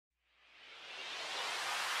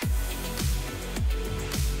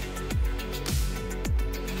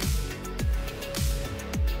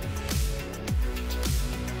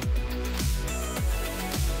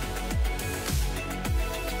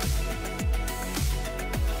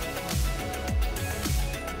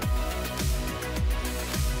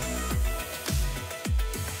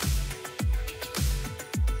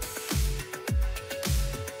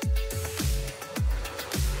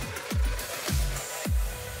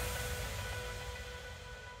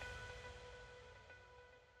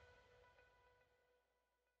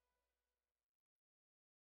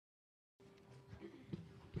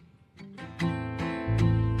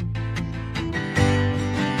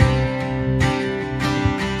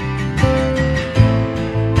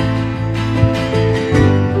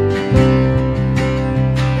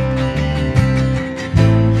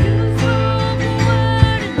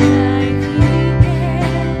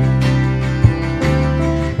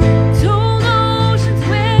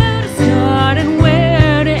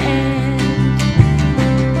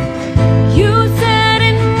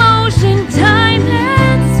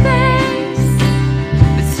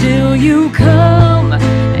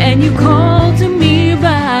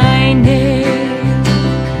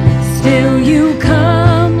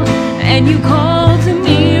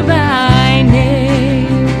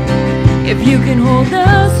can hold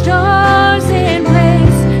the stars in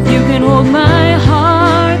place. You can hold my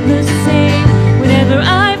heart the same. Whenever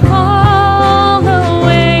I fall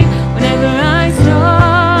away, whenever I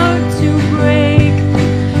start to break.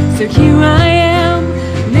 So here I am,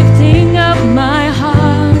 lifting up my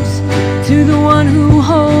heart to the one who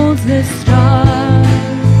holds the stars.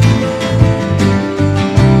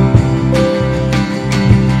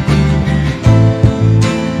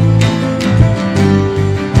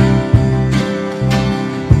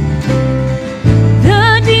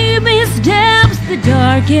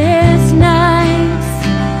 Darkest nights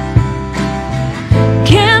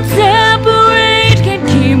can't separate, can't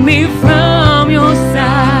keep me from your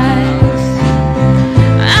sight.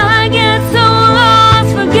 I get so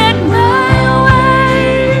lost, forget my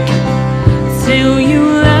way. Still you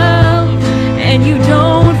love, and you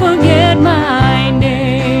don't forget my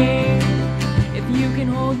name. If you can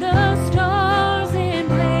hold the stars in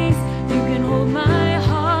place, you can hold my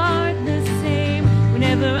heart the same.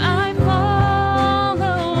 Whenever I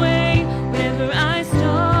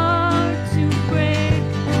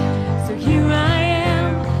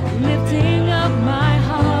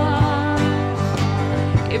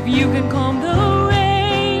you can calm the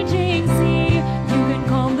raging sea, you can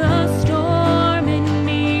calm the storm in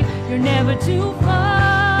me. You're never too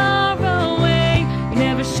far away, you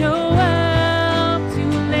never show up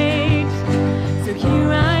too late. So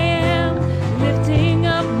here I am, lifting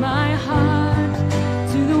up my heart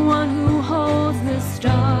to the one who holds the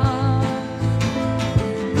stars.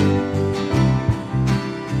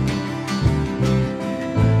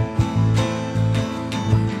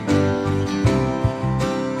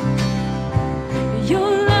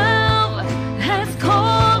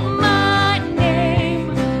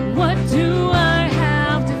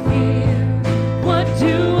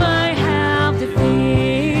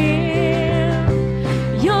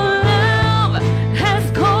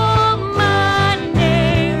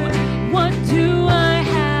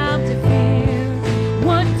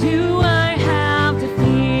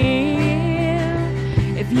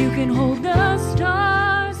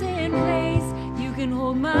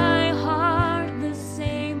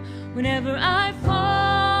 Whenever I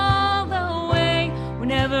fall away,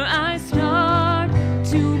 whenever I start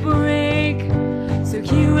to break. So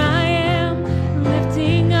here I am,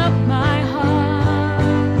 lifting up my heart.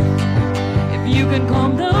 If you can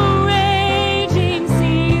calm the raging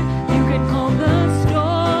sea, you can calm the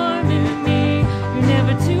storm in me. You're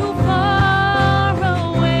never too far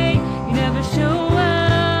away, you never show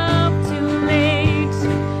up too late.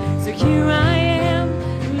 So here I am,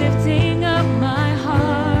 lifting up my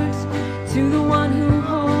heart to the one who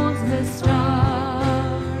holds the stars.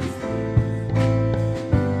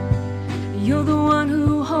 You're the one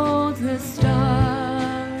who holds the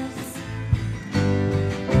stars.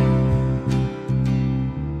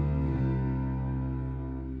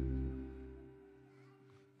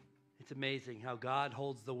 It's amazing how God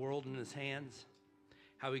holds the world in his hands,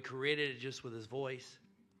 how he created it just with his voice.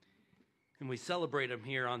 And we celebrate him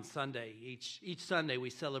here on Sunday. Each Sunday we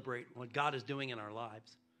celebrate what God is doing in our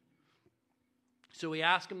lives. So we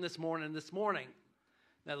ask him this morning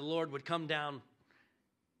that the Lord would come down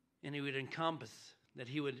and he would encompass, that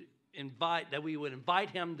we would invite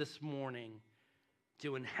him this morning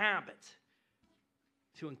to inhabit,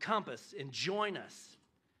 to encompass and join us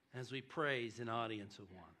as we praise an audience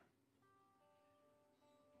of one.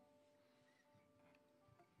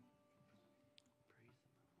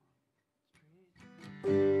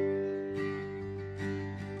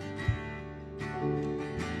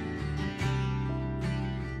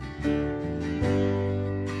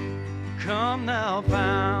 Come thou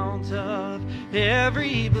fount of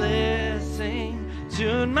every blessing,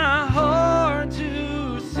 tune my heart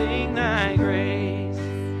to sing thy grace.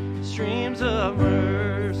 Streams of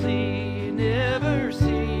mercy never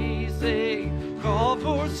ceasing, call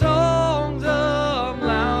for songs of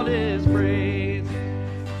loudest praise.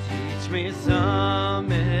 Teach me some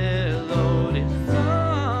melodious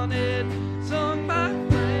sonnet sung by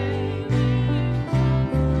flaming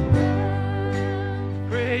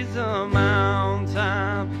praise the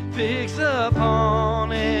mountain, fix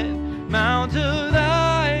upon it, mount of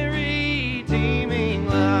thy redeeming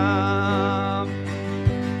love.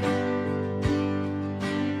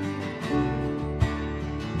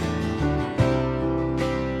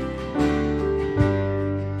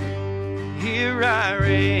 Here I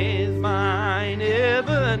raise mine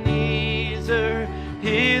Ebenezer,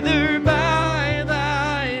 hither by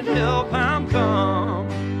thine help I'm come,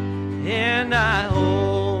 and I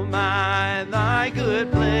hold my thy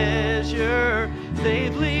good pleasure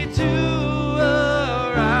safely to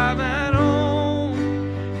arrive at home.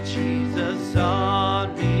 Jesus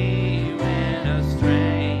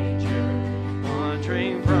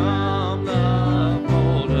strength from the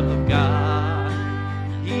fold of God.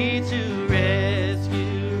 He to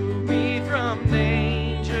rescue me from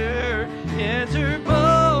danger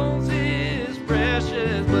interposes his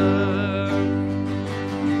precious blood.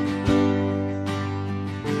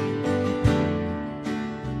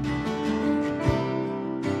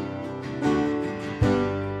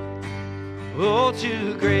 Oh,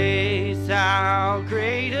 to grace, how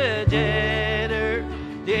great a debtor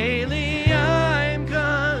daily I'm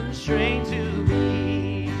constrained to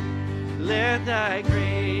be. Let thy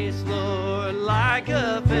grace, Lord, like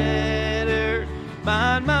a fetter,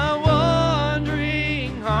 bind my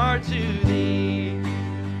wandering heart to thee.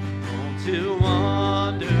 Prone to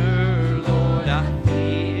wander, Lord, I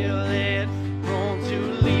feel it, prone to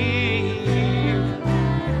leave.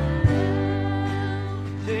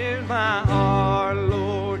 There's my heart,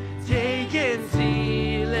 Lord, take and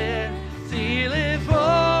seal it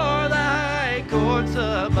for thy courts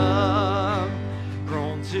above.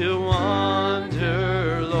 Prone to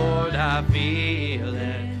wander, Lord, I feel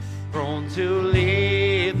it, prone to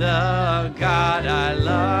leave the God I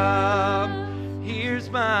love. Here's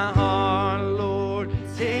my heart, Lord,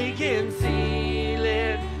 take and seal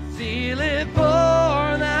it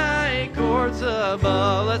for thy courts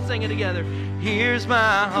above. Let's sing it together. Here's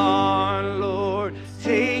my heart, Lord,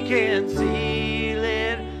 take and seal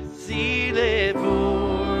it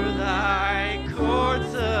for thy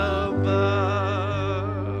courts above.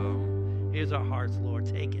 Here's our hearts, Lord,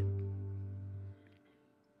 take it.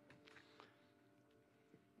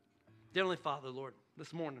 Dear Heavenly Father, Lord,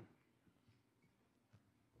 this morning,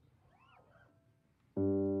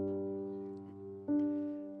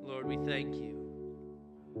 Lord, we thank you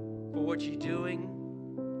for what you're doing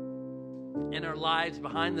in our lives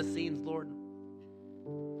behind the scenes, Lord.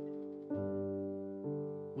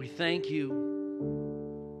 We thank you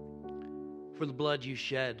for the blood you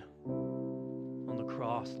shed on the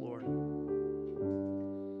cross, Lord.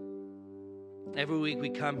 Every week we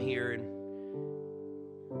come here and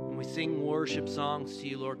we sing worship songs to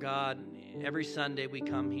you, Lord God. Every Sunday we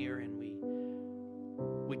come here and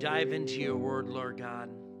we dive into your word, Lord God.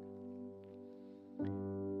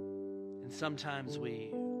 And sometimes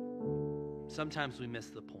we miss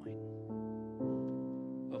the point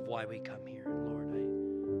of why we come here. And Lord,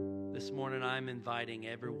 this morning I'm inviting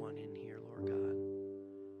everyone in here, Lord God,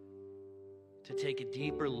 to take a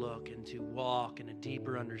deeper look and to walk in a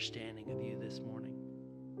deeper understanding of you this morning.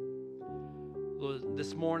 Lord,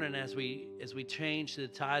 this morning as we change to the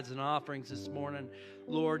tithes and offerings this morning,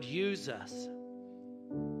 Lord, use us.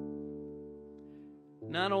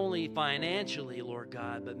 Not only financially, Lord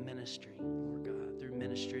God, but ministry, Lord God, through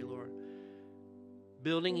ministry, Lord.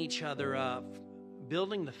 Building each other up,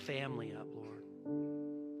 building the family up, Lord.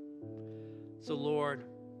 So, Lord,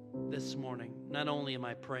 this morning, not only am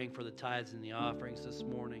I praying for the tithes and the offerings this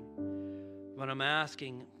morning, but I'm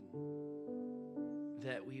asking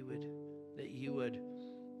that you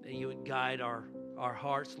would guide our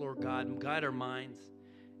hearts, Lord God, and guide our minds,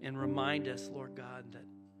 and remind us, Lord God, that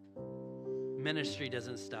ministry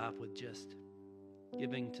doesn't stop with just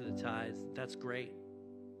giving to the tithes. That's great.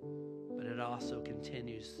 But it also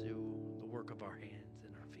continues through the work of our hands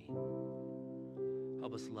and our feet.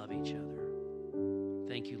 Help us love each other.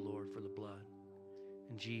 Thank you, Lord, for the blood.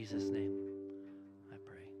 In Jesus' name, I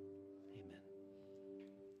pray. Amen.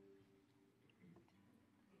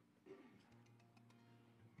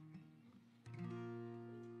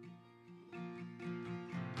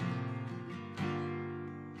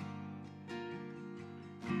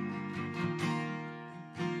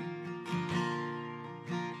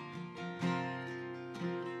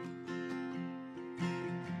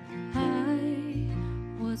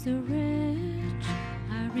 Was a wretch,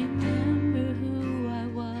 I remember who I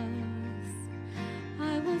was.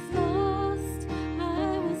 I was lost,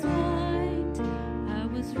 I was blind, I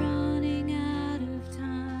was running out of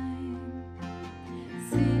time.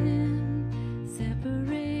 Sin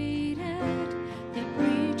separated, the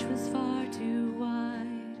breach was far too wide.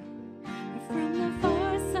 But from the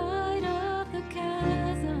far side of the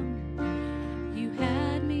chasm, you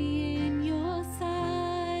had me in your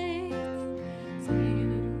sights. So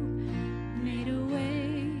you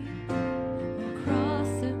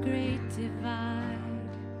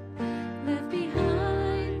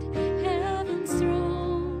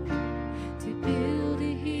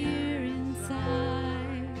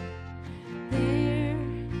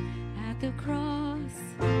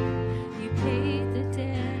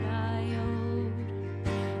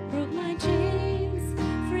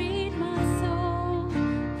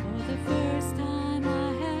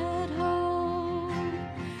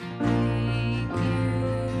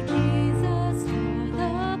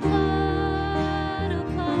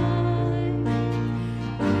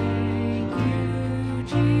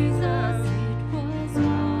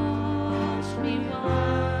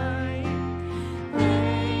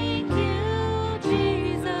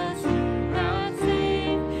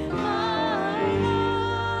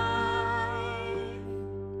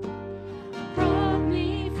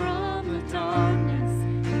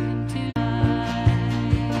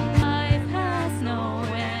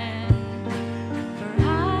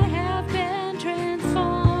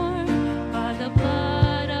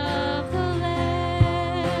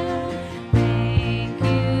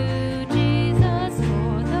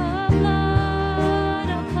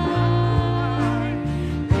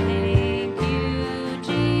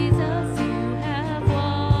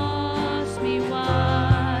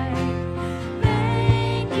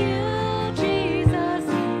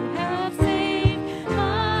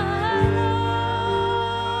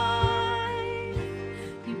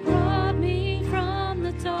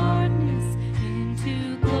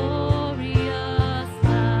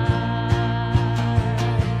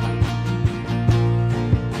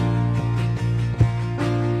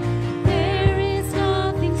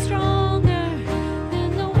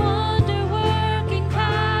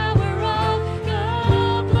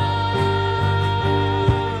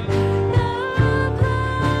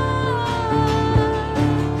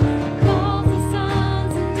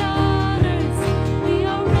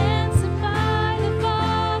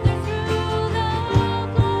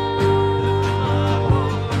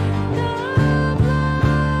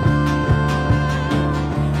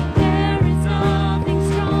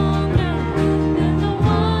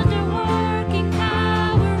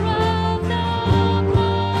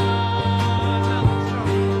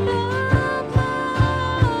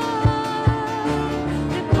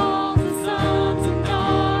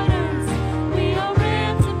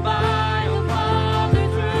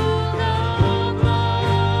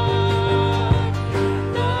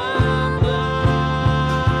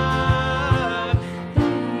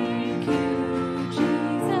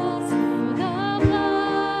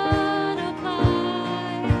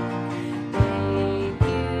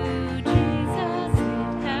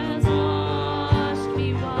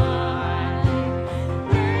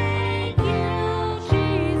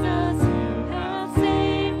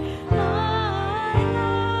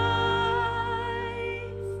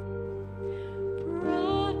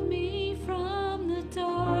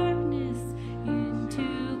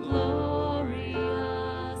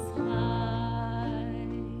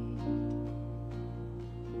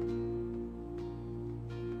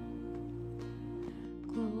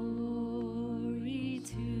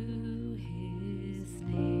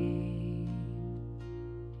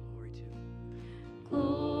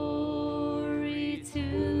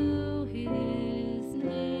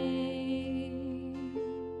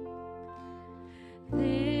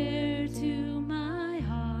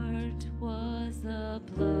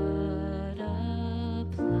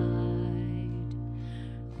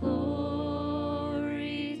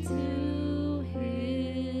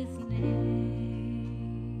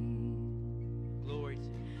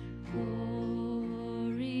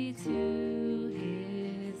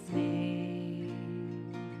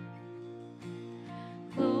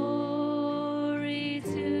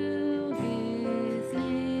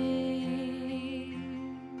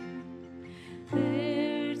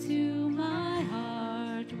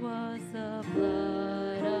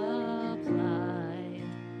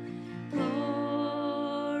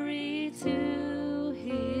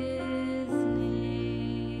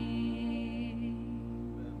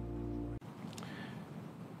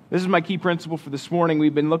This is my key principle for this morning.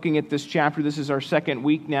 We've been looking at this chapter. This is our second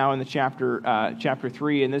week now in the chapter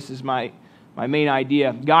 3, and this is my main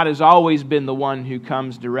idea. God has always been the one who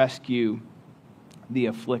comes to rescue the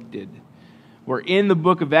afflicted. We're in the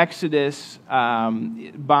book of Exodus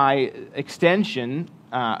by extension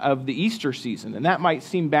of the Easter season, and that might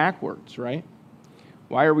seem backwards, right?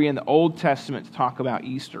 Why are we in the Old Testament to talk about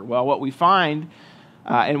Easter? Well, what we find,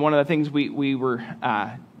 and one of the things we were...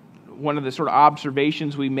 one of the sort of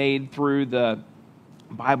observations we made through the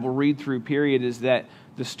Bible read-through period is that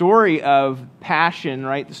the story of passion,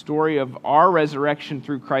 right, the story of our resurrection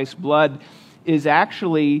through Christ's blood is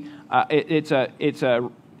actually, it's a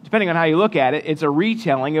depending on how you look at it, it's a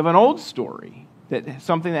retelling of an old story, that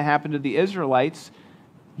something that happened to the Israelites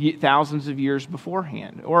thousands of years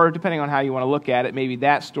beforehand. Or depending on how you want to look at it, maybe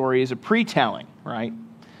that story is a pre-telling, right,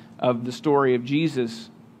 of the story of Jesus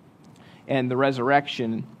and the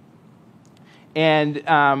resurrection. And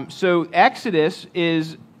so Exodus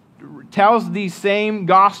tells the same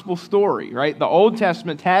gospel story, right? The Old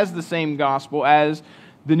Testament has the same gospel as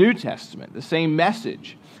the New Testament, the same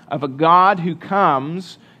message of a God who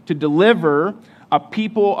comes to deliver a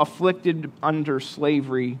people afflicted under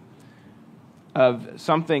slavery of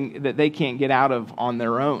something that they can't get out of on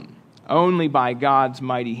their own. Only by God's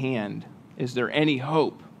mighty hand is there any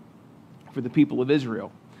hope for the people of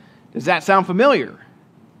Israel. Does that sound familiar?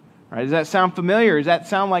 Right? Does that sound familiar? Does that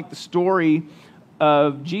sound like the story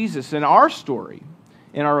of Jesus and our story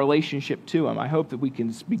in our relationship to Him? I hope that we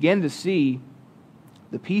can begin to see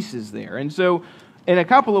the pieces there. And so in a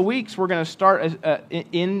couple of weeks, we're going to start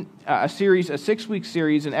in a series, a 6-week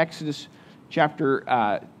series in Exodus chapter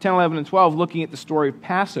 10, 11, and 12, looking at the story of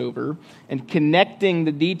Passover and connecting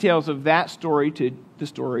the details of that story to the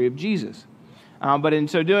story of Jesus. But in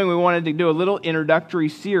so doing, we wanted to do a little introductory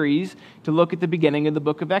series to look at the beginning of the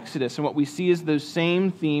book of Exodus. And what we see is those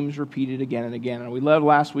same themes repeated again and again. And we loved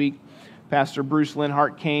last week, Pastor Bruce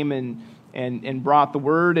Linhart came and brought the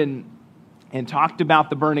word and talked about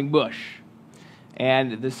the burning bush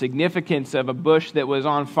and the significance of a bush that was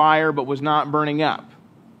on fire but was not burning up.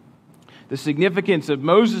 The significance of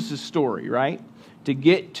Moses' story, right, to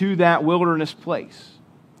get to that wilderness place.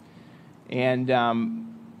 And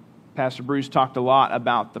Pastor Bruce talked a lot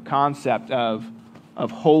about the concept of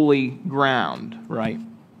holy ground, right?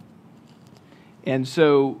 And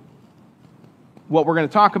so what we're going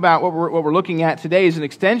to talk about, what we're looking at today is an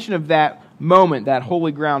extension of that moment, that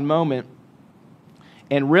holy ground moment,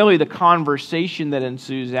 and really the conversation that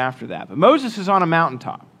ensues after that. But Moses is on a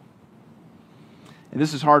mountaintop. And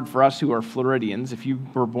this is hard for us who are Floridians. If you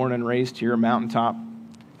were born and raised here, a mountaintop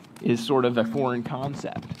is sort of a foreign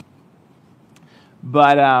concept.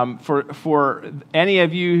 But for any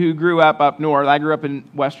of you who grew up north, I grew up in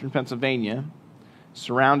western Pennsylvania,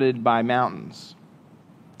 surrounded by mountains.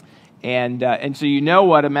 And so you know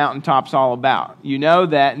what a mountaintop's all about. You know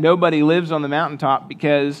that nobody lives on the mountaintop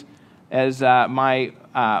because, as one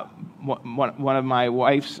of my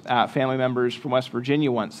wife's family members from West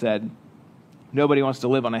Virginia once said, nobody wants to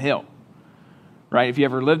live on a hill. Right? If you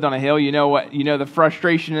ever lived on a hill, you know the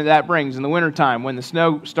frustration that brings in the wintertime when the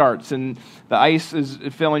snow starts and the ice is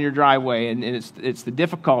filling your driveway, and it's the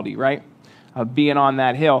difficulty, right, of being on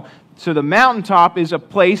that hill. So the mountaintop is a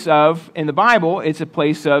place of, in the Bible, it's a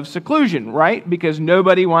place of seclusion, right? Because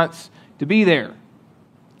nobody wants to be there.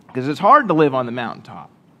 Because it's hard to live on the mountaintop.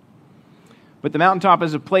 But the mountaintop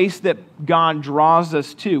is a place that God draws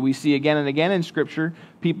us to. We see again and again in Scripture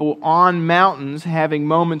people on mountains having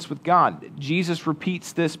moments with God. Jesus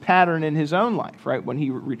repeats this pattern in His own life, right? When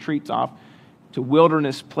He retreats off to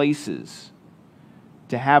wilderness places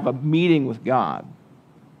to have a meeting with God.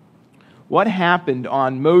 What happened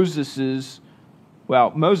on Moses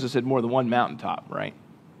had more than one mountaintop, right?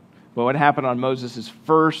 But what happened on Moses'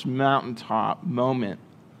 first mountaintop moment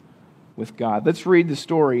with God? Let's read the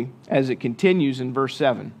story as it continues in verse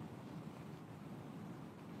 7.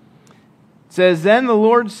 It says, "Then the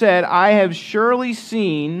Lord said, I have surely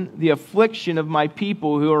seen the affliction of my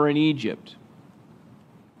people who are in Egypt,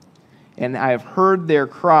 and I have heard their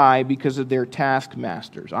cry because of their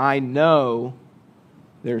taskmasters. I know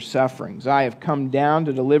their sufferings. I have come down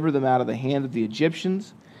to deliver them out of the hand of the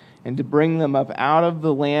Egyptians and to bring them up out of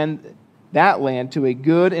that land to a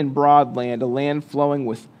good and broad land, a land flowing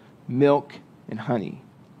with milk and honey,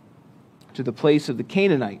 to the place of the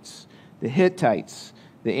Canaanites, the Hittites,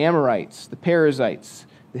 the Amorites, the Perizzites,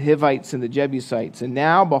 the Hivites, and the Jebusites. And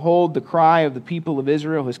now, behold, the cry of the people of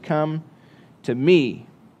Israel has come to me.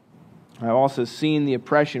 I have also seen the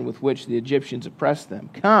oppression with which the Egyptians oppressed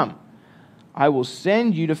them. Come, I will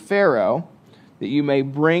send you to Pharaoh, that you may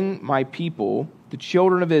bring my people, the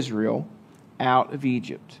children of Israel, out of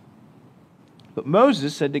Egypt. But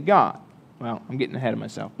Moses said to God, well, I'm getting ahead of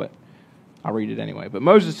myself, but I'll read it anyway. But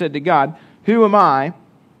Moses said to God, who am I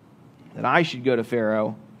that I should go to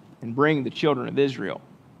Pharaoh and bring the children of Israel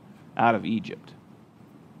out of Egypt?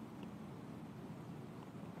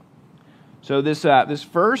 So this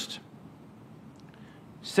first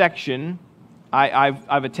section,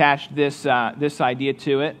 I've attached this idea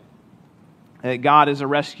to it, that God is a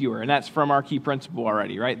rescuer, and that's from our key principle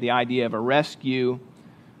already, right? The idea of a rescue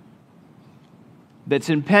that's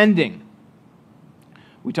impending.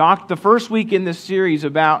 We talked the first week in this series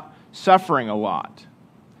about suffering a lot,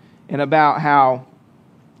 and about how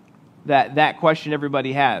that question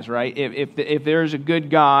everybody has, right? If there's a good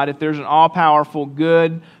God, if there's an all-powerful,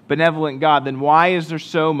 good, benevolent God, then why is there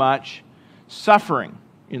so much suffering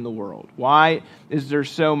in the world? Why is there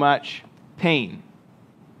so much pain?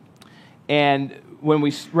 And when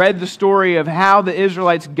we read the story of how the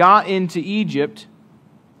Israelites got into Egypt,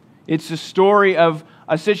 it's a story of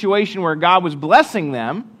a situation where God was blessing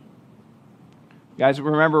them. You guys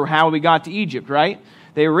remember how we got to Egypt, right?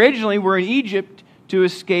 They originally were in Egypt to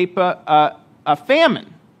escape a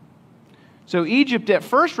famine. So Egypt at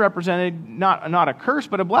first represented not a curse,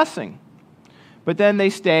 but a blessing. But then they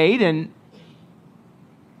stayed, and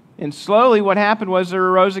slowly what happened was there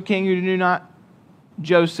arose a king who knew not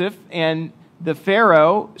Joseph, and the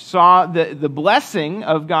Pharaoh saw the blessing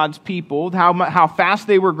of God's people, how fast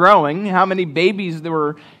they were growing, how many babies they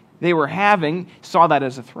were having, saw that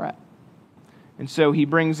as a threat. And so he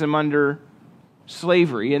brings them under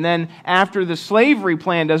slavery. And then after the slavery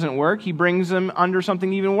plan doesn't work, he brings them under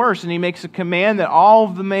something even worse, and he makes a command that all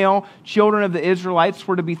of the male children of the Israelites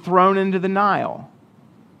were to be thrown into the Nile.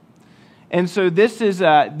 And so this is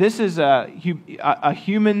a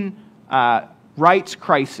human rights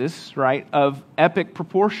crisis, right, of epic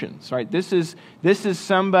proportions, right? This is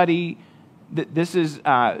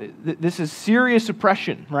serious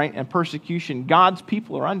oppression, right, and persecution God's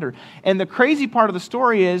people are under. And the crazy part of the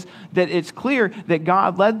story is that it's clear that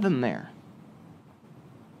God led them there.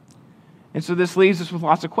 And so this leaves us with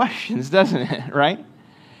lots of questions, doesn't it, right?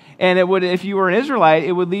 And it would, if you were an Israelite,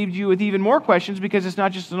 it would leave you with even more questions, because it's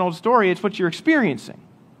not just an old story, it's what you're experiencing.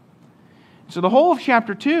 So the whole of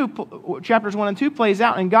chapters 1 and 2 plays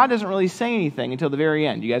out, and God doesn't really say anything until the very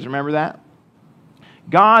end. You guys remember that?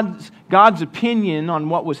 God's opinion on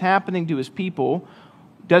what was happening to his people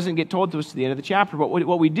doesn't get told to us at the end of the chapter. But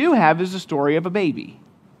what we do have is the story of a baby,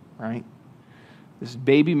 right? This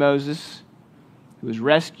baby Moses, who was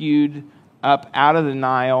rescued up out of the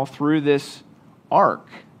Nile through this ark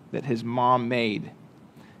that his mom made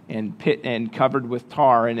and covered with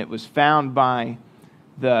tar, and it was found by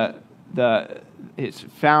it's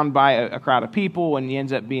found by a crowd of people, and he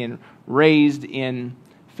ends up being raised in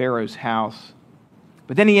Pharaoh's house.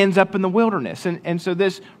 But then he ends up in the wilderness. And so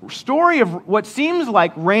this story of what seems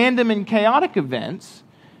like random and chaotic events,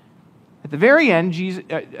 at the very end,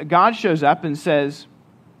 God shows up and says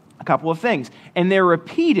a couple of things. And they're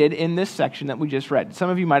repeated in this section that we just read. Some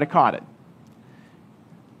of you might have caught it.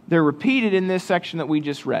 They're repeated in this section that we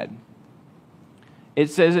just read. It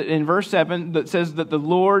says in verse 7, that says that the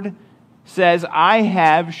Lord says, I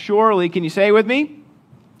have surely, can you say it with me?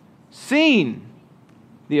 Seen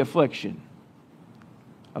the affliction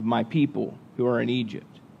of my people who are in Egypt.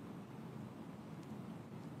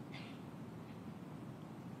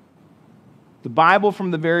 The Bible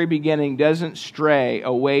from the very beginning doesn't stray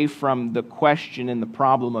away from the question and the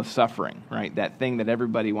problem of suffering, right? That thing that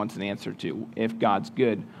everybody wants an answer to. If God's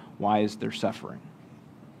good, why is there suffering?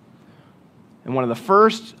 And one of the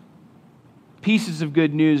first pieces of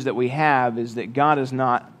good news that we have is that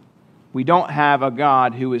we don't have a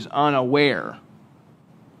God who is unaware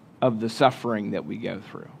of the suffering that we go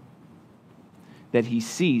through. That he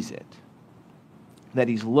sees it. That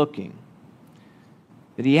he's looking.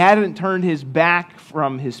 That he hasn't turned his back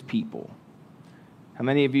from his people. How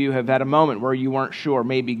many of you have had a moment where you weren't sure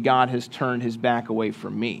maybe God has turned his back away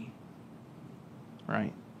from me?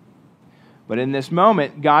 Right? But in this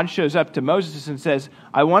moment, God shows up to Moses and says,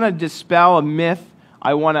 I want to dispel a myth.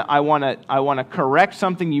 I want to correct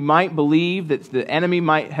something you might believe that the enemy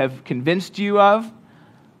might have convinced you of.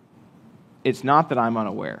 It's not that I'm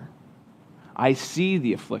unaware. I see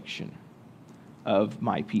the affliction of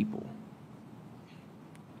my people.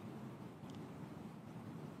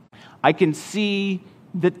 I can see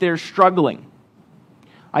that they're struggling.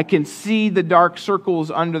 I can see the dark circles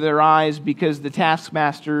under their eyes because the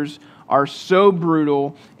taskmasters are so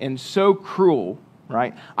brutal and so cruel,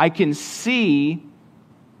 right? I can see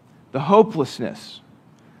the hopelessness.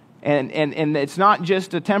 And it's not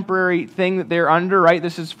just a temporary thing that they're under, right?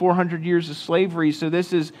 This is 400 years of slavery, so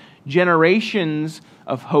this is generations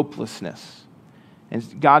of hopelessness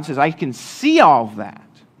And God says, I can see all of that.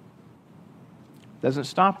 Doesn't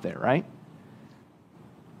stop there, right?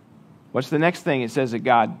 What's the next thing it says that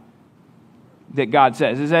God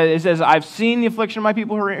says? It says, I've seen the affliction of my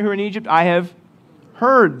people who are in Egypt. I have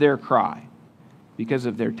heard their cry because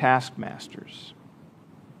of their taskmasters.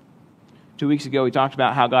 2 weeks ago, we talked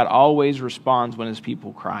about how God always responds when his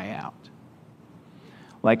people cry out.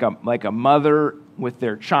 Like a mother with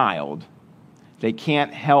their child, they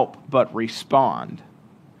can't help but respond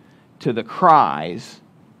to the cries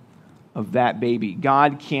of that baby.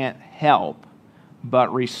 God can't help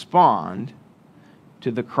but respond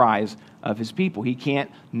to the cries of his people. He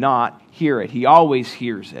can't not hear it. He always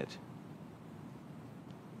hears it.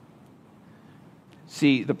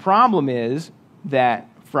 See, the problem is that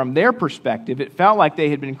from their perspective, it felt like they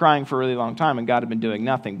had been crying for a really long time and God had been doing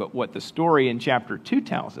nothing. But what the story in chapter 2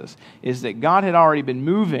 tells us is that God had already been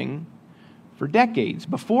moving for decades.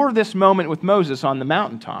 Before this moment with Moses on the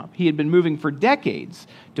mountaintop, he had been moving for decades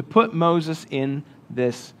to put Moses in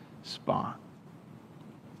this spot.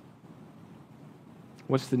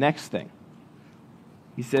 What's the next thing?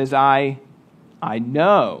 He says, I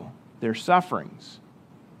know their sufferings.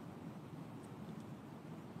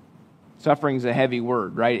 Suffering is a heavy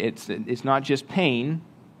word, right? It's not just pain.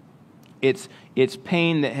 It's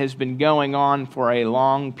pain that has been going on for a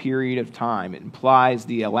long period of time. It implies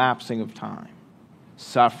the elapsing of time.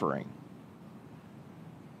 Suffering.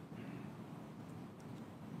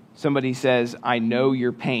 Somebody says, I know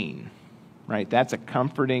your pain, right? That's a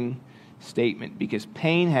comforting statement because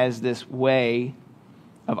pain has this way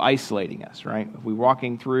of isolating us, right? If we're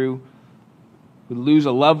walking through, we lose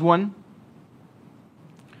a loved one,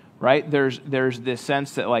 right? There's this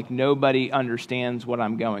sense that like nobody understands what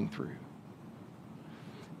I'm going through.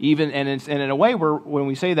 And in a way, when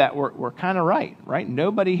we say that, we're kind of right?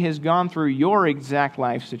 Nobody has gone through your exact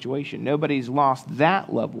life situation. Nobody's lost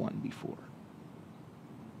that loved one before.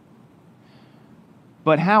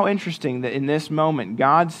 But how interesting that in this moment,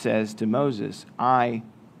 God says to Moses, I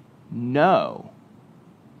know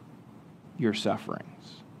your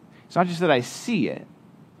sufferings. It's not just that I see it.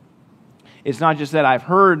 It's not just that I've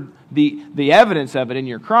heard the evidence of it in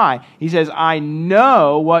your cry. He says, I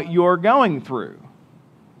know what you're going through.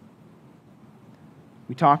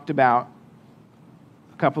 We talked about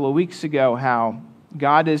a couple of weeks ago how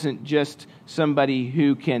God isn't just somebody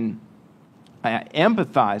who can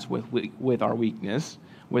empathize with our weakness,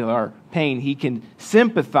 with our pain. He can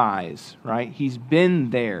sympathize, right? He's been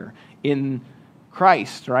there in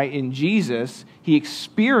Christ, right? In Jesus, he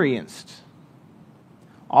experienced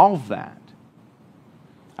all of that.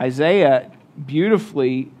 Isaiah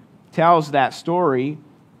beautifully tells that story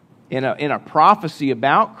in a prophecy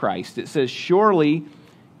about Christ. It says, surely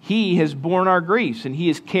he has borne our griefs and he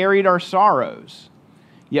has carried our sorrows.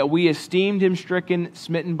 Yet we esteemed him stricken,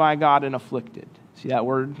 smitten by God, and afflicted. See that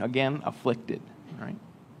word again? Afflicted, right?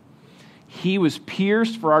 He was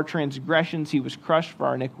pierced for our transgressions. He was crushed for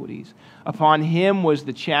our iniquities. Upon him was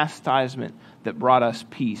the chastisement that brought us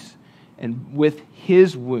peace. And with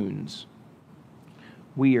his wounds,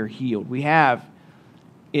 we are healed. We have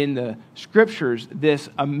in the scriptures this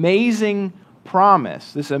amazing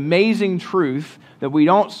promise, this amazing truth that we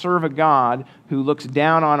don't serve a God who looks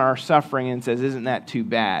down on our suffering and says, isn't that too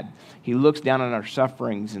bad? He looks down on our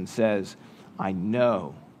sufferings and says, I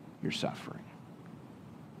know your suffering.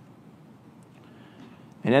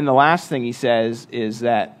 And then the last thing he says is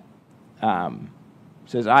that,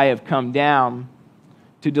 says, I have come down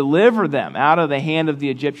to deliver them out of the hand of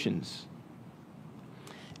the Egyptians.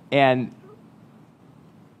 And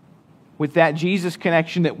with that Jesus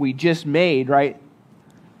connection that we just made, right,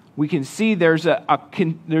 we can see there's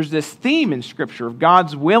this theme in Scripture of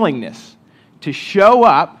God's willingness to show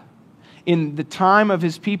up in the time of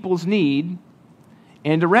his people's need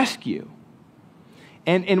and to rescue.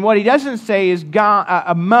 And what he doesn't say is,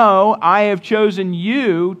 God, Mo, I have chosen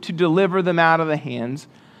you to deliver them out of the hands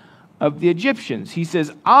of the Egyptians. He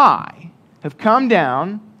says, I have come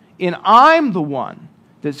down and I'm the one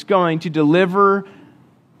that's going to deliver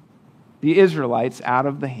the Israelites out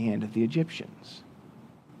of the hand of the Egyptians.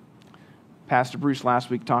 Pastor Bruce last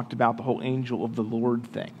week talked about the whole angel of the Lord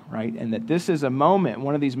thing, right? And that this is a moment,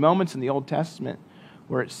 one of these moments in the Old Testament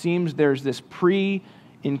where it seems there's this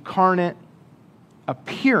pre-incarnate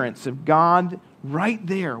appearance of God right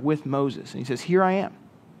there with Moses. And he says, here I am.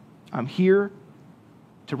 I'm here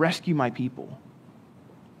to rescue my people.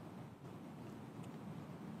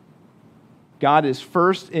 God is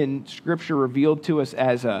first in Scripture revealed to us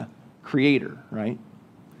as a creator, right?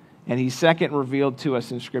 And he's second revealed to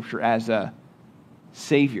us in Scripture as a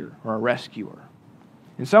savior or a rescuer.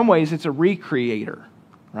 In some ways, it's a recreator,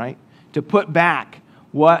 right? To put back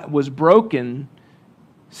what was broken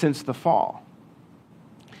since the fall.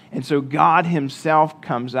 And so God himself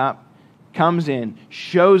comes in,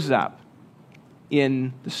 shows up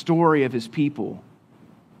in the story of his people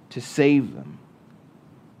to save them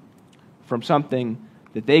from something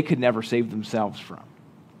that they could never save themselves from.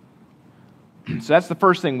 So that's the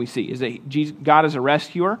first thing we see, is that God is a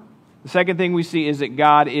rescuer. The second thing we see is that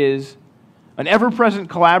God is an ever-present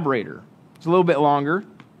collaborator. It's a little bit longer,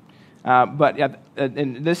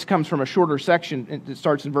 and this comes from a shorter section. It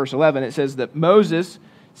starts in verse 11. It says that Moses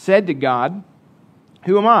said to God,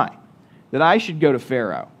 "Who am I, that I should go to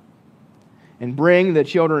Pharaoh and bring the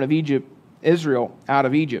children of Israel out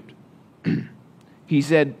of Egypt?" He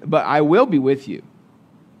said, "But I will be with you.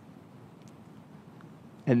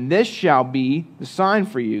 And this shall be the sign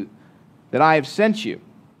for you that I have sent you.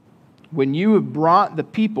 When you have brought the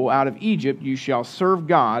people out of Egypt, you shall serve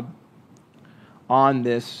God on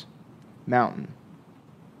this mountain."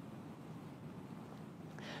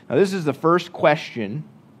 Now, this is the first question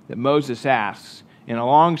that Moses asks in a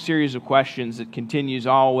long series of questions that continues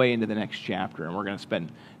all the way into the next chapter, and we're going to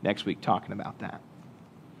spend next week talking about that.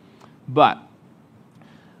 But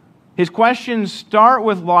his questions start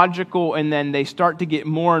with logical, and then they start to get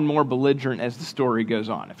more and more belligerent as the story goes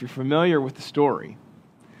on. If you're familiar with the story,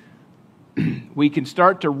 we can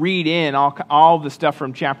start to read in all the stuff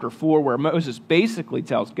from chapter 4 where Moses basically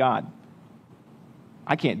tells God,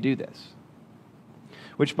 "I can't do this."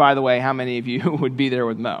 Which, by the way, how many of you would be there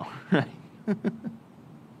with Mo?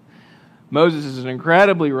 Moses is an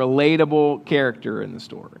incredibly relatable character in the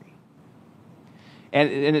story. And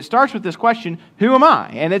it starts with this question, "Who am I?"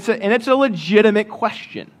 And it's a legitimate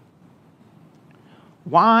question.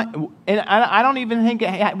 Why? And I don't even think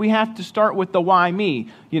we have to start with the why me.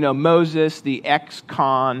 You know, Moses, the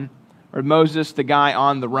ex-con, or Moses, the guy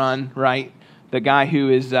on the run, right? The guy who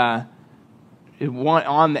is on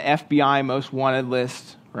the FBI most wanted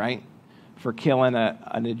list, right? For killing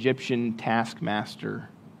an Egyptian taskmaster.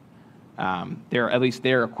 They're at least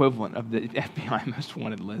their equivalent of the FBI most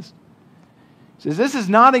wanted list. Says, this is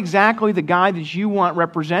not exactly the guy that you want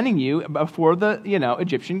representing you before the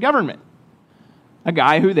Egyptian government. A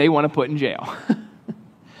guy who they want to put in jail.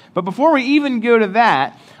 But before we even go to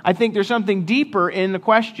that, I think there's something deeper in the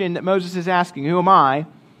question that Moses is asking. Who am I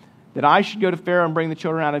that I should go to Pharaoh and bring the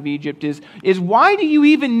children out of Egypt? Is why do you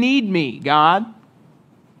even need me, God?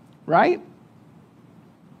 Right?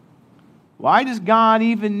 Why does God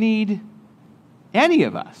even need any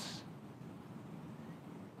of us?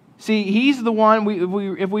 See, he's the one,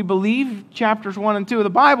 if we believe chapters 1 and 2 of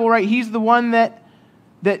the Bible, right, he's the one that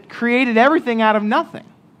created everything out of nothing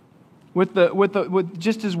with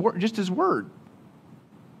just his word.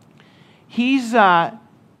 He's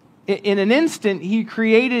in an instant he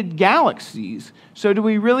created galaxies. So do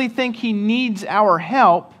we really think he needs our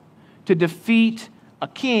help to defeat a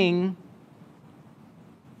king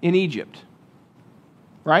in Egypt?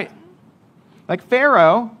 Right? Like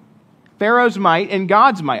Pharaoh's might and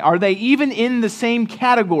God's might, are they even in the same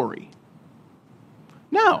category?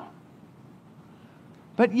 No.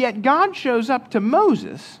 But yet God shows up to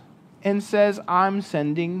Moses and says, "I'm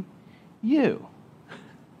sending you."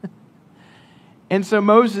 And so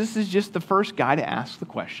Moses is just the first guy to ask the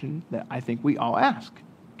question that I think we all ask.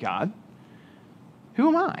 God, who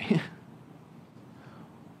am I?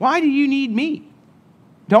 Why do you need me?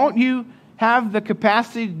 Don't you have the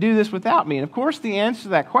capacity to do this without me? And of course the answer to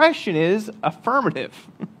that question is affirmative.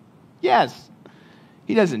 Yes,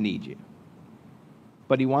 he doesn't need you.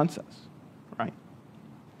 But he wants us, right?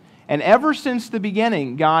 And ever since the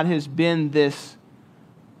beginning, God has been this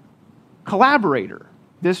collaborator,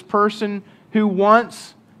 this person who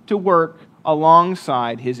wants to work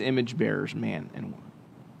alongside his image bearers, man and woman.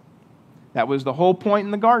 That was the whole point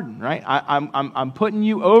in the garden, right? I'm putting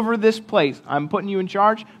you over this place. I'm putting you in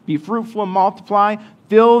charge. Be fruitful and multiply.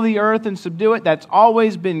 Fill the earth and subdue it. That's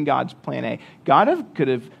always been God's plan A. God could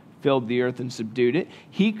have filled the earth and subdued it.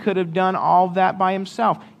 He could have done all of that by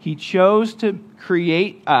himself. He chose to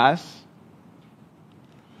create us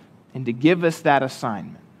and to give us that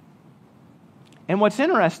assignment. And what's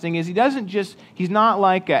interesting is he's not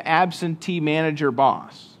like an absentee manager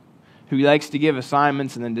boss who likes to give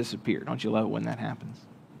assignments and then disappear. Don't you love it when that happens?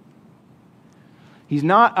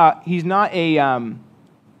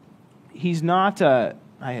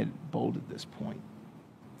 I had bolded this point.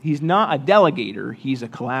 He's not a delegator, he's a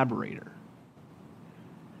collaborator.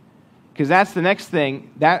 Because that's the next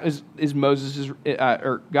thing. That is Moses'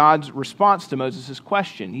 or God's response to Moses'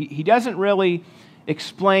 question. He doesn't really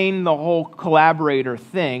explain the whole collaborator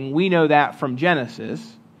thing. We know that from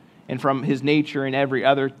Genesis and from his nature in every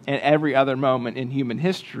other moment in human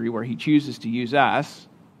history where he chooses to use us.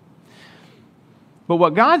 But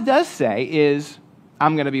what God does say is,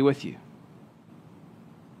 I'm going to be with you.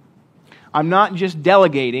 I'm not just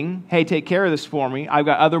delegating, hey, take care of this for me. I've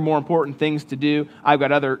got other more important things to do. I've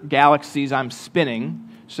got other galaxies I'm spinning.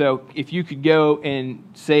 So if you could go and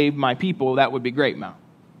save my people, that would be great, Mo.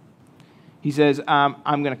 He says, I'm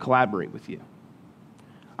going to collaborate with you.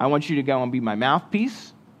 I want you to go and be my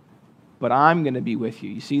mouthpiece, but I'm going to be with you.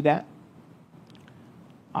 You see that?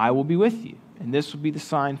 I will be with you, and this will be the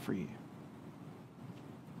sign for you.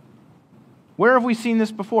 Where have we seen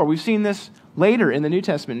this before? We've seen this later in the New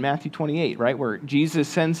Testament, Matthew 28, right, where Jesus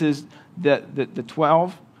sends the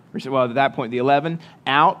 12, or well, at that point, the 11,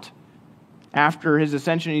 out after his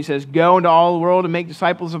ascension. He says, go into all the world and make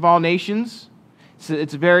disciples of all nations. So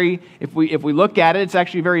it's very, if we look at it, it's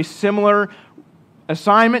actually a very similar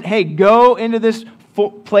assignment. Hey, go into this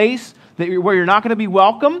place where you're not going to be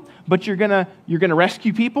welcome, but you're going to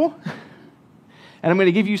rescue people. And I'm going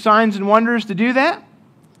to give you signs and wonders to do that.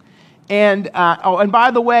 And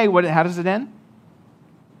by the way, how does it end?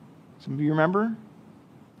 Some of you remember?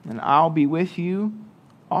 And I'll be with you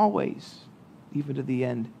always, even to the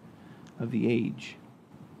end of the age.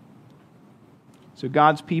 So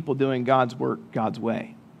God's people doing God's work God's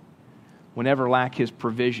way will never lack His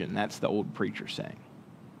provision. That's the old preacher saying.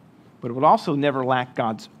 But it would also never lack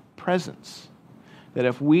God's presence. That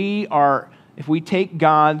if we take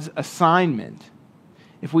God's assignment,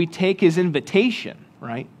 if we take His invitation,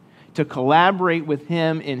 right, to collaborate with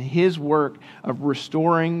Him in His work of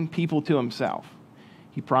restoring people to Himself,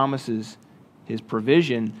 He promises His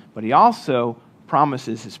provision, but He also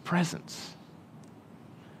promises His presence.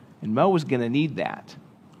 And Mo was going to need that,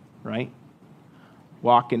 right?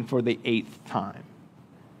 Walking for the 8th time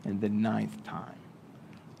and the 9th time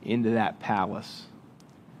into that palace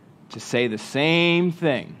to say the same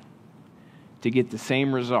thing, to get the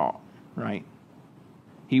same result, right?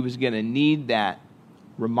 He was going to need that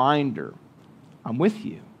reminder, I'm with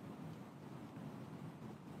you.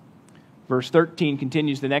 Verse 13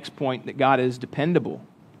 continues the next point, that God is dependable.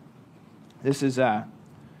 This is a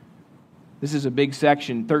big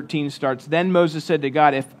section. 13 starts, then Moses said to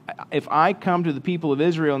God, if I come to the people of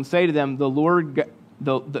Israel and say to them, the Lord,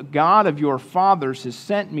 the God of your fathers has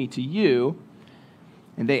sent me to you,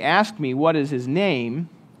 and they ask me, what is His name?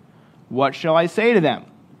 What shall I say to them?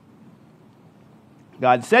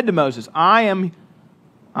 God said to Moses, I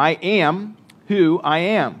am who I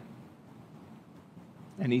am.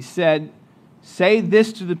 And He said, say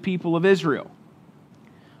this to the people of Israel,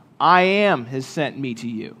 I am has sent me to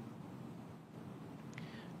you.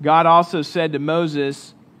 God also said to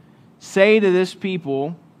Moses, say to this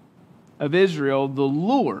people of Israel, the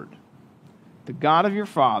Lord, the God of your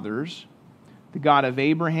fathers, the God of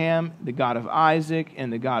Abraham, the God of Isaac,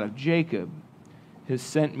 and the God of Jacob, has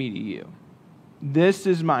sent me to you. This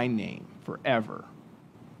is my name forever.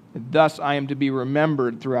 And thus I am to be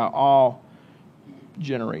remembered throughout all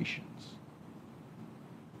generations.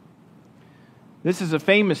 This is a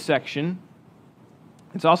famous section.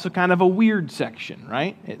 It's also kind of a weird section,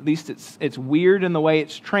 right? At least it's weird in the way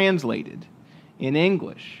it's translated in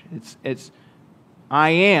English. It's I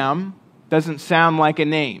am doesn't sound like a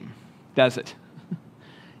name, does it?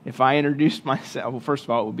 If I introduced myself, well, first of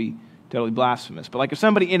all, it would be totally blasphemous. But like if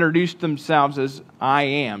somebody introduced themselves as I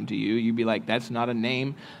am to you, you'd be like, that's not a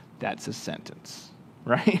name, that's a sentence,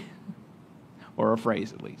 right? Or a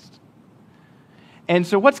phrase at least. And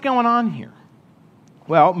so what's going on here?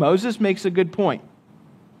 Well, Moses makes a good point.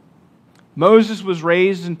 Moses was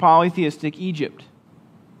raised in polytheistic Egypt,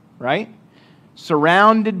 right?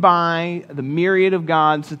 Surrounded by the myriad of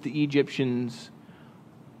gods that the Egyptians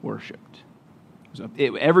worshipped. So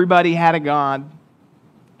everybody had a god.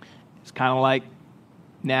 It's kind of like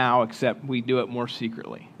now, except we do it more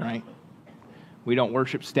secretly, right? We don't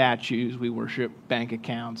worship statues. We worship bank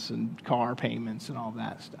accounts and car payments and all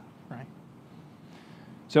that stuff, right?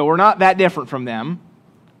 So we're not that different from them.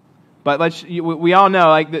 But we all know,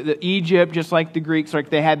 like the Egypt, just like the Greeks, like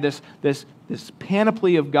they had this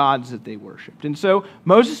panoply of gods that they worshipped. And so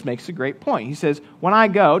Moses makes a great point. He says, when I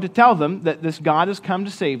go to tell them that this God has come to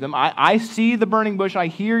save them, I see the burning bush, I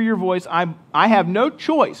hear your voice, I have no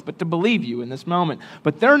choice but to believe you in this moment.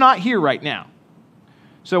 But they're not here right now.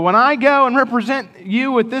 So when I go and represent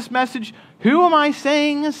you with this message, who am I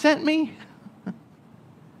saying has sent me?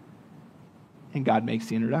 And God makes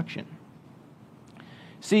the introduction.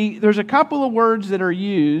 See, there's a couple of words that are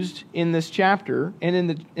used in this chapter and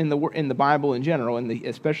in the Bible in general,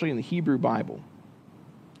 especially in the Hebrew Bible,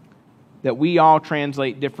 that we all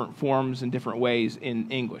translate different forms and different ways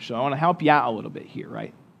in English. So I want to help you out a little bit here,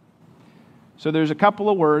 right? So there's a couple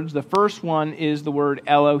of words. The first one is the word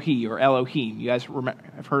Elohi or Elohim. You guys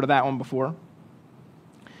have heard of that one before?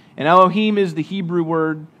 And Elohim is the Hebrew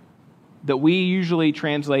word that we usually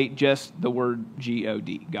translate just the word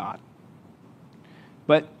G-O-D, God.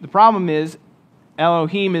 But the problem is,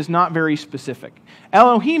 Elohim is not very specific.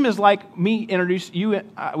 Elohim is like me introduce you.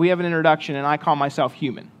 We have an introduction, and I call myself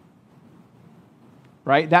human.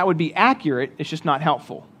 Right? That would be accurate. It's just not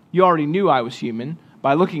helpful. You already knew I was human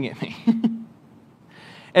by looking at me.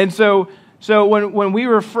 And so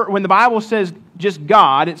when the Bible says just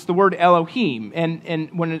God, it's the word Elohim,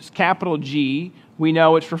 and when it's capital G, we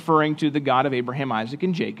know it's referring to the God of Abraham, Isaac,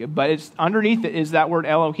 and Jacob. But it's underneath it is that word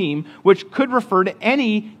Elohim, which could refer to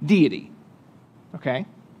any deity. Okay?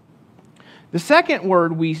 The second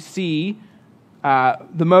word we see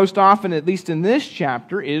the most often, at least in this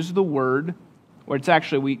chapter, is the word, or it's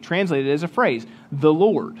actually, we translate it as a phrase, the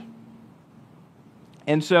Lord.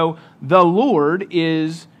 And so the Lord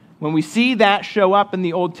is, when we see that show up in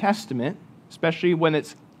the Old Testament, especially when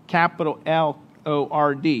it's capital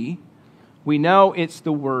L-O-R-D, we know it's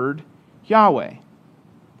the word Yahweh,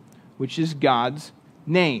 which is God's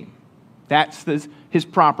name. That's his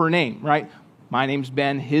proper name, right? My name's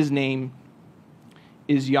Ben, his name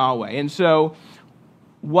is Yahweh. And so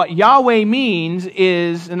what Yahweh means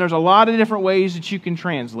is, and there's a lot of different ways that you can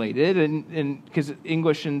translate it, and because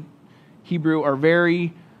English and Hebrew are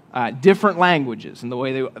very different languages in the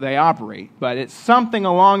way they operate, but it's something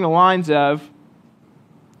along the lines of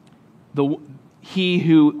he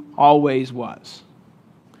who always was,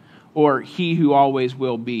 or he who always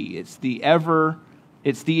will be. It's the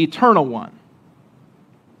eternal one.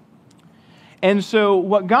 And so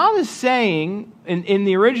what God is saying in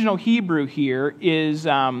the original Hebrew here is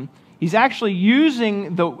he's actually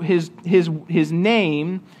using his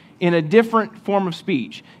name in a different form of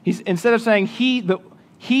speech. Instead of saying he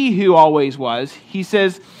who always was, he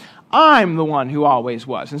says, I'm the one who always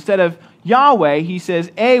was. Instead of Yahweh, he says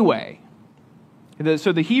Aweh.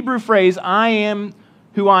 So the Hebrew phrase, I am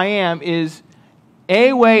who I am, is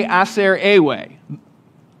Aweh Aser Aweh.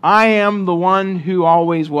 I am the one who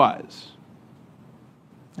always was.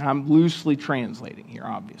 I'm loosely translating here,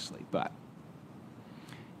 obviously, but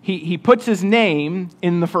he puts his name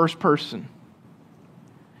in the first person.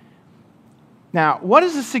 Now, what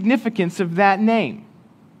is the significance of that name?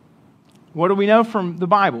 What do we know from the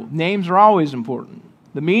Bible? Names are always important.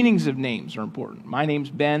 The meanings of names are important. My name's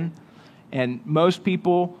Ben, and most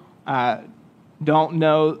people don't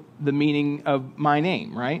know the meaning of my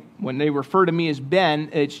name, right? When they refer to me as Ben,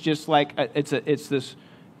 it's just like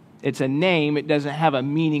it's a name. It doesn't have a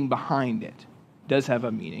meaning behind it. It does have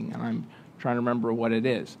a meaning, and I'm trying to remember what it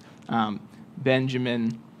is.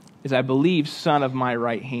 Benjamin is, I believe, son of my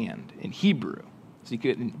right hand in Hebrew.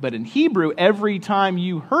 But in Hebrew, every time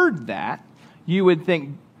you heard that, you would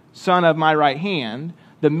think, son of my right hand.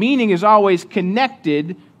 The meaning is always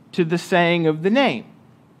connected to the saying of the name.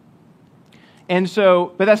 And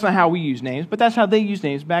so, but that's not how we use names, but that's how they used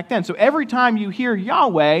names back then. So every time you hear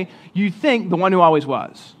Yahweh, you think the one who always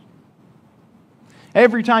was.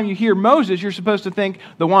 Every time you hear Moses, you're supposed to think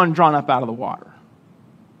the one drawn up out of the water.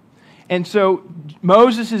 And so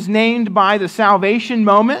Moses is named by the salvation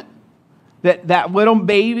moment that little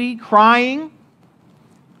baby crying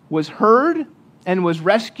was heard and was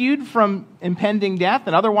rescued from impending death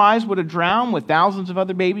and otherwise would have drowned with thousands of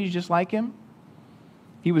other babies just like him.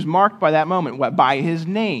 He was marked by that moment, by his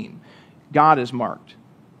name. God is marked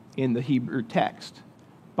in the Hebrew text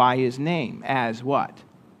by his name as what?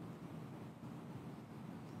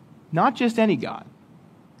 Not just any God.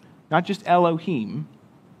 Not just Elohim.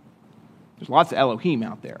 There's lots of Elohim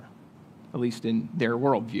out there, at least in their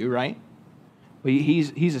worldview, right? But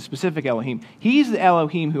he's a specific Elohim. He's the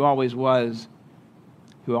Elohim who always was,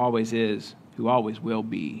 who always is, who always will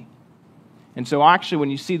be. And so actually when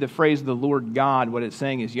you see the phrase the Lord God, what it's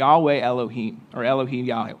saying is Yahweh Elohim, or Elohim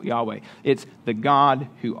Yahweh. It's the God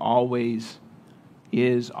who always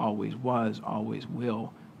is, always was, always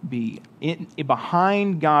will be.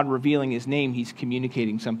 Behind God revealing his name, he's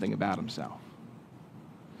communicating something about himself.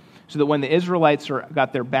 So that when the Israelites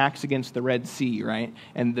got their backs against the Red Sea, right,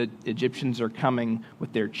 and the Egyptians are coming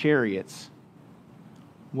with their chariots,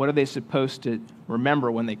 what are they supposed to remember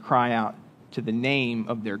when they cry out to the name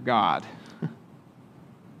of their God?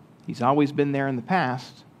 He's always been there in the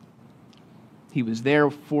past. He was there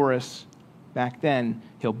for us back then.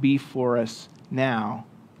 He'll be for us now.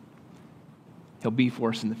 He'll be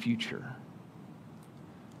for us in the future.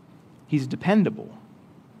 He's dependable.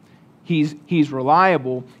 He's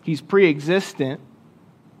reliable. He's pre-existent.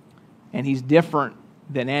 And he's different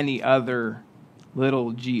than any other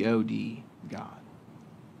little G-O-D God.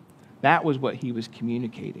 That was what he was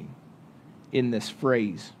communicating in this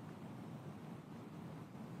phrase.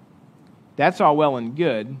 That's all well and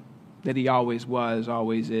good, that he always was,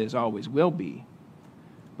 always is, always will be.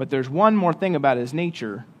 But there's one more thing about his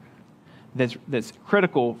nature that's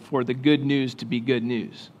critical for the good news to be good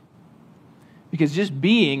news. Because just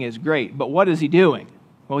being is great, but what is he doing?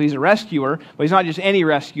 Well, he's a rescuer, but he's not just any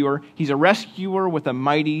rescuer. He's a rescuer with a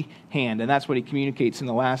mighty hand, and that's what he communicates in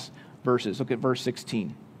the last verses. Look at verse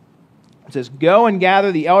 16. It says, "Go and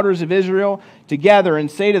gather the elders of Israel together and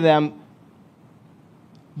say to them,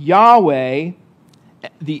 Yahweh,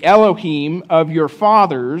 the Elohim of your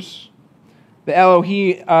fathers, the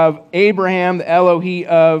Elohim of Abraham, the Elohim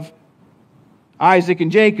of Isaac and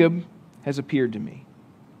Jacob, has appeared to me,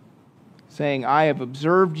 saying, I have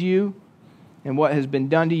observed you and what has been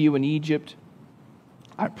done to you in Egypt.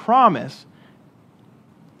 I promise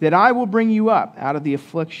that I will bring you up out of the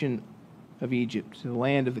affliction of Egypt, to the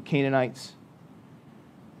land of the Canaanites,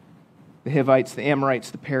 the Hivites, the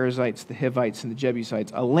Amorites, the Perizzites, the Hivites, and the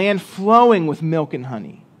Jebusites, a land flowing with milk and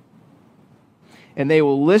honey. And they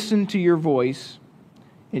will listen to your voice,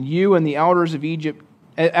 and you and the elders of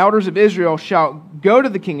Israel shall go to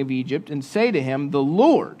the king of Egypt and say to him, the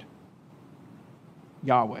Lord,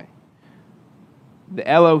 Yahweh, the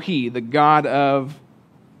Elohim, the God of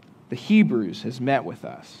the Hebrews, has met with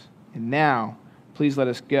us. And now, please let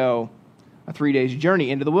us go a 3 days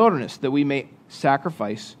journey into the wilderness, that we may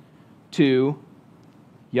sacrifice to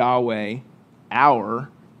Yahweh, our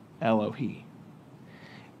Elohim.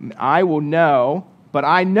 I will know, but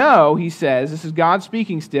I know, he says, this is God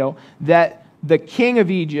speaking still, that the king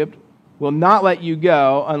of Egypt will not let you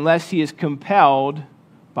go unless he is compelled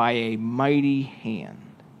by a mighty hand.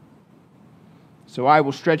 So I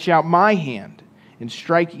will stretch out my hand and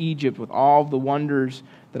strike Egypt with all the wonders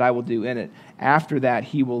that I will do in it. After that,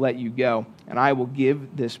 he will let you go, and I will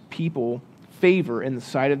give this people favor in the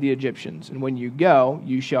sight of the Egyptians. And when you go,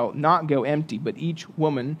 you shall not go empty, but each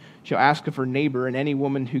woman shall ask of her neighbor and any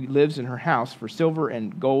woman who lives in her house for silver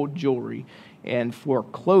and gold jewelry and for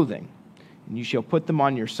clothing. And you shall put them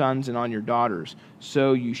on your sons and on your daughters,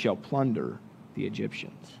 so you shall plunder the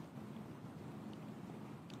Egyptians.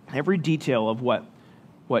 Every detail of what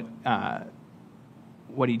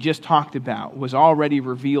he just talked about was already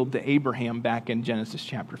revealed to Abraham back in Genesis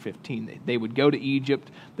chapter 15. They would go to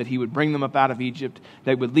Egypt, that he would bring them up out of Egypt.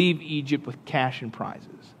 They would leave Egypt with cash and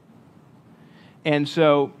prizes. And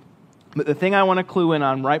so, but the thing I want to clue in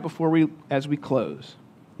on right before as we close,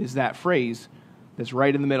 is that phrase that's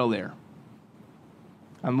right in the middle there.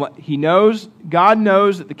 God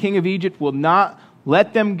knows that the king of Egypt will not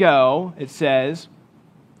let them go, it says,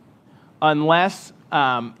 unless,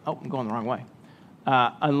 I'm going the wrong way.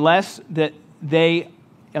 Unless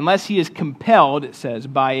he is compelled, it says,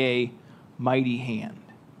 by a mighty hand.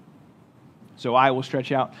 So I will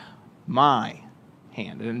stretch out my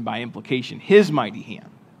hand, and by implication, his mighty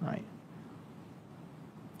hand, right?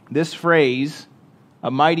 This phrase,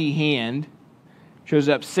 a mighty hand, shows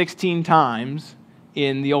up 16 times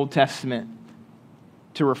in the Old Testament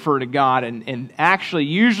to refer to God, and actually,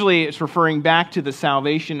 usually it's referring back to the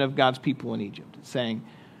salvation of God's people in Egypt. It's saying,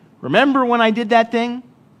 remember when I did that thing?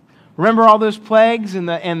 Remember all those plagues and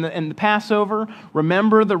the Passover?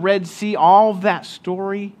 Remember the Red Sea? All of that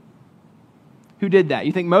story? Who did that?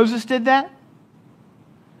 You think Moses did that?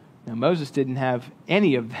 No, Moses didn't have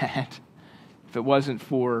any of that if it wasn't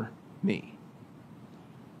for me.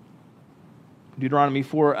 Deuteronomy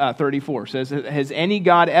 4:34 says, has any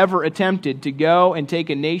God ever attempted to go and take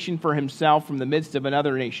a nation for himself from the midst of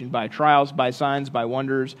another nation by trials, by signs, by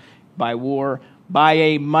wonders, by war, by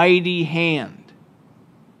a mighty hand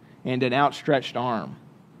and an outstretched arm?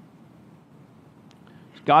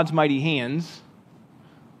 God's mighty hands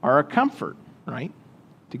are a comfort, right,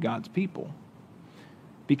 to God's people.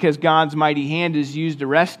 Because God's mighty hand is used to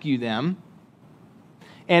rescue them,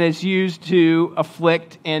 and it's used to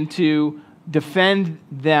afflict and to defend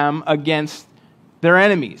them against their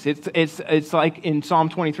enemies. It's like in Psalm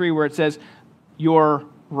 23 where it says, your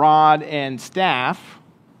rod and staff,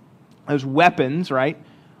 those weapons, right,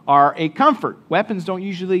 are a comfort. Weapons don't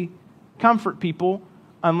usually comfort people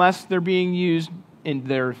unless they're being used in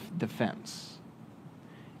their defense.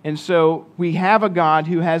 And so we have a God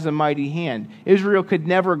who has a mighty hand. Israel could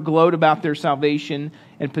never gloat about their salvation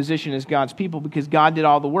and position as God's people because God did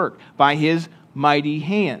all the work by his mighty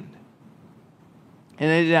hand.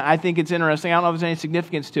 And I think it's interesting. I don't know if there's any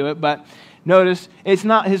significance to it, but notice it's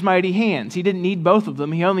not his mighty hands. He didn't need both of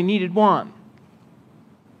them. He only needed one.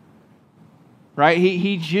 Right?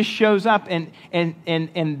 He just shows up, and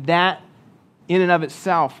that in and of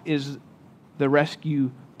itself is the rescue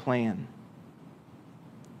plan.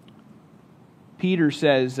 Peter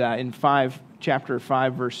says in chapter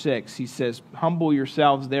 5, verse 6, he says, "Humble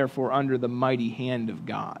yourselves, therefore, under the mighty hand of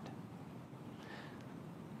God,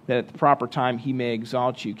 that at the proper time he may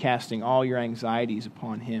exalt you, casting all your anxieties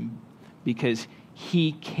upon him, because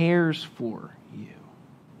he cares for you."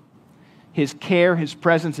 His care, his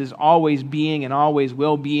presence is always being and always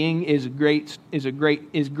will being is great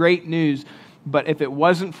news. But if it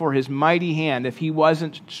wasn't for his mighty hand, if he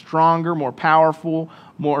wasn't stronger, more powerful,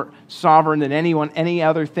 more sovereign than anyone, any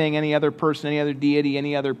other thing, any other person, any other deity,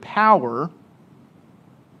 any other power,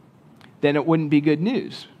 then it wouldn't be good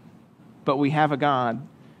news. But we have a God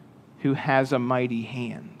who has a mighty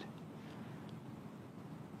hand.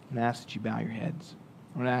 I'm going to ask that you bow your heads.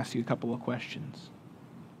 I'm going to ask you a couple of questions.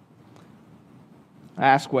 I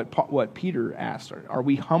ask what Peter asked. Are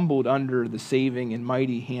we humbled under the saving and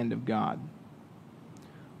mighty hand of God?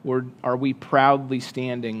 Or are we proudly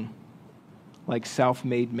standing like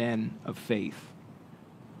self-made men of faith?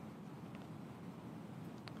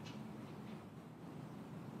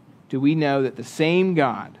 Do we know that the same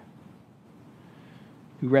God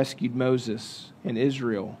who rescued Moses and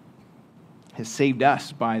Israel has saved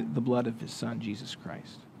us by the blood of his Son, Jesus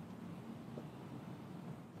Christ?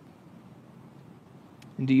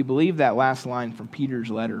 And do you believe that last line from Peter's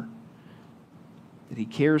letter, that he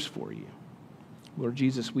cares for you? Lord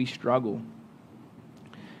Jesus, we struggle.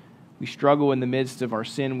 We struggle in the midst of our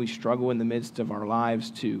sin. We struggle in the midst of our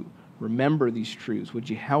lives to remember these truths. Would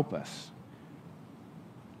you help us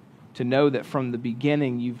to know that from the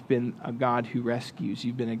beginning you've been a God who rescues.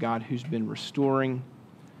 You've been a God who's been restoring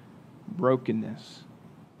brokenness.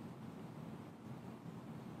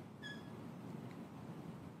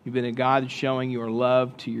 You've been a God showing your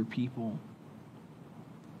love to your people.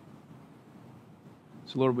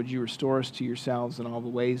 So, Lord, would you restore us to yourselves in all the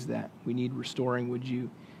ways that we need restoring? Would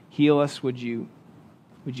you heal us? Would you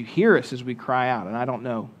hear us as we cry out? And I don't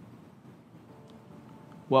know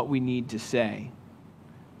what we need to say.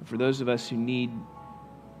 But for those of us who need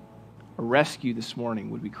a rescue this morning,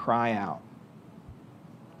 would we cry out?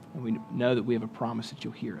 And we know that we have a promise that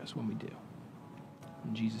you'll hear us when we do.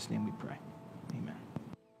 In Jesus' name we pray. Amen.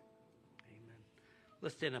 Amen.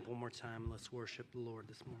 Let's stand up one more time. Let's worship the Lord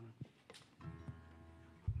this morning.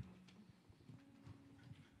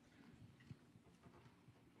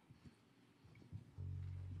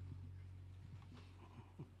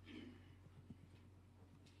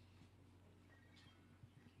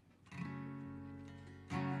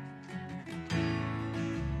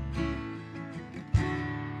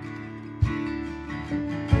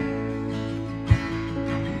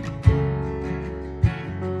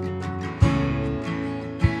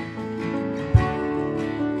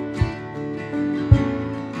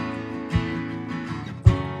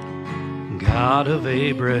 God of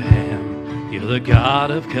Abraham, you're the God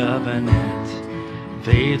of covenant,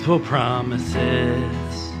 faithful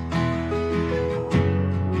promises.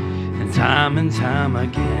 And time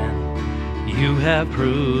again, you have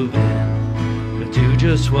proven you'll do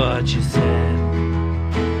just what you said.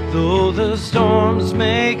 Though the storms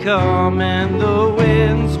may come and the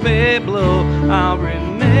winds may blow, I'll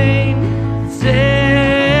remain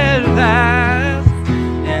steadfast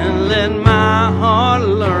and let my heart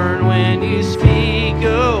learn when you speak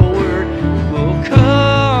a word will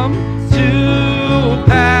come to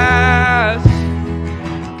pass.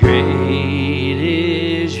 Great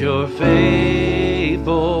is your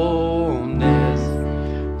faithfulness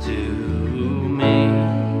to me.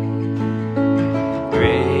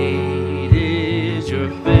 Great is your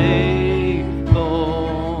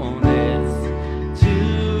faithfulness to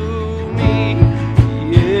me.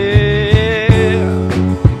 Yeah.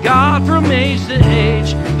 God from age to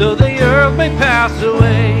age, though the earth may pass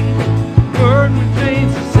away, word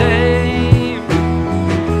remains the same.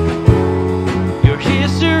 Your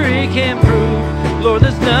history can prove, Lord,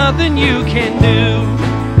 there's nothing you can do.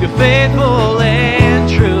 You're faithful and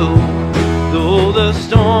true. Though the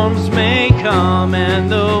storms may come and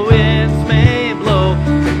the winds may blow,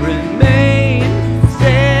 remain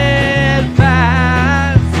steadfast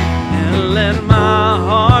and let my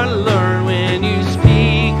heart learn when you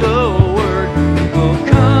speak a word will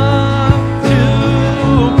come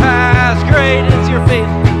to pass. Great is your faith.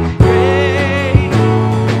 Great.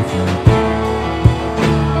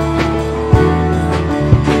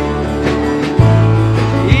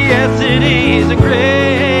 Yes, it is a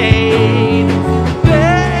great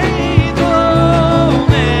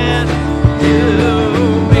faithfulness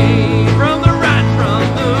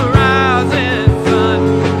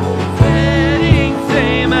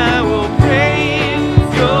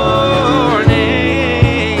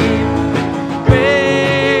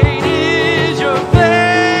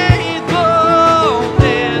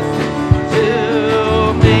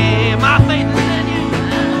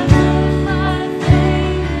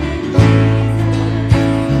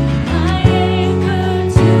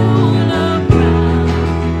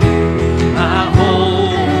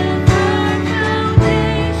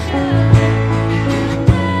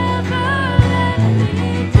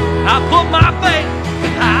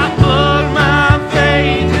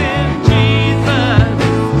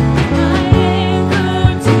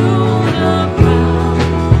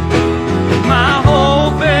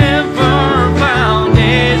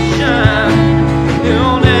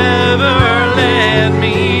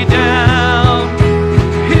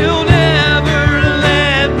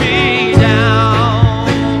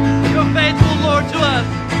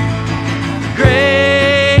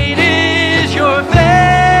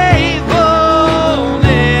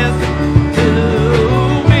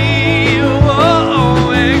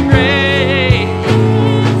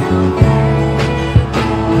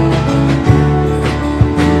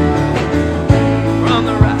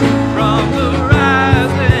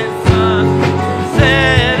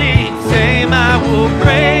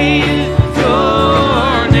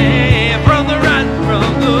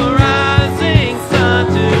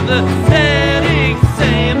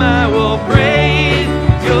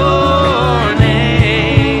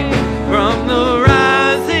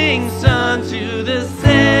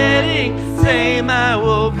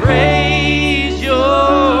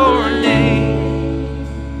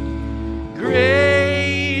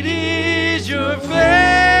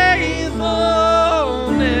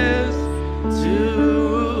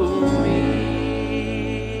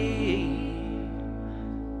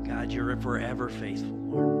you're forever faithful,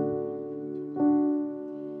 Lord.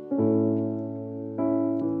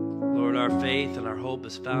 Lord, our faith and our hope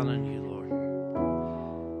is found in you, Lord.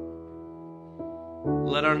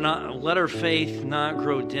 Let our faith not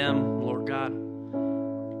grow dim, Lord God.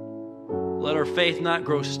 Let our faith not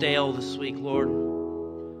grow stale this week, Lord.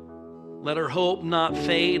 Let our hope not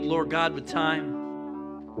fade, Lord God, with time.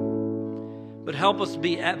 But help us to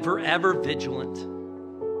be forever vigilant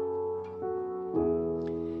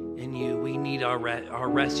in you. We need our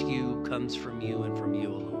rescue comes from you and from you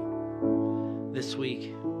alone. This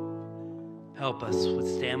week, help us with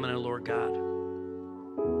stamina, Lord God.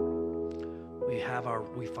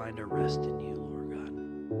 We find our rest in you, Lord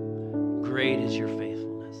God. Great is your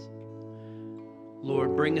faithfulness.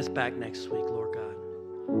 Lord, bring us back next week, Lord God.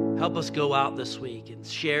 Help us go out this week and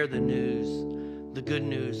share the news, the good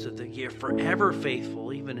news of the year. Forever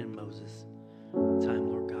faithful, even in Moses'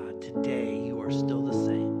 time, Lord God. Today, you are still the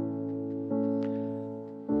same.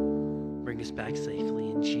 Bring us back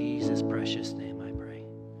safely in Jesus' precious name.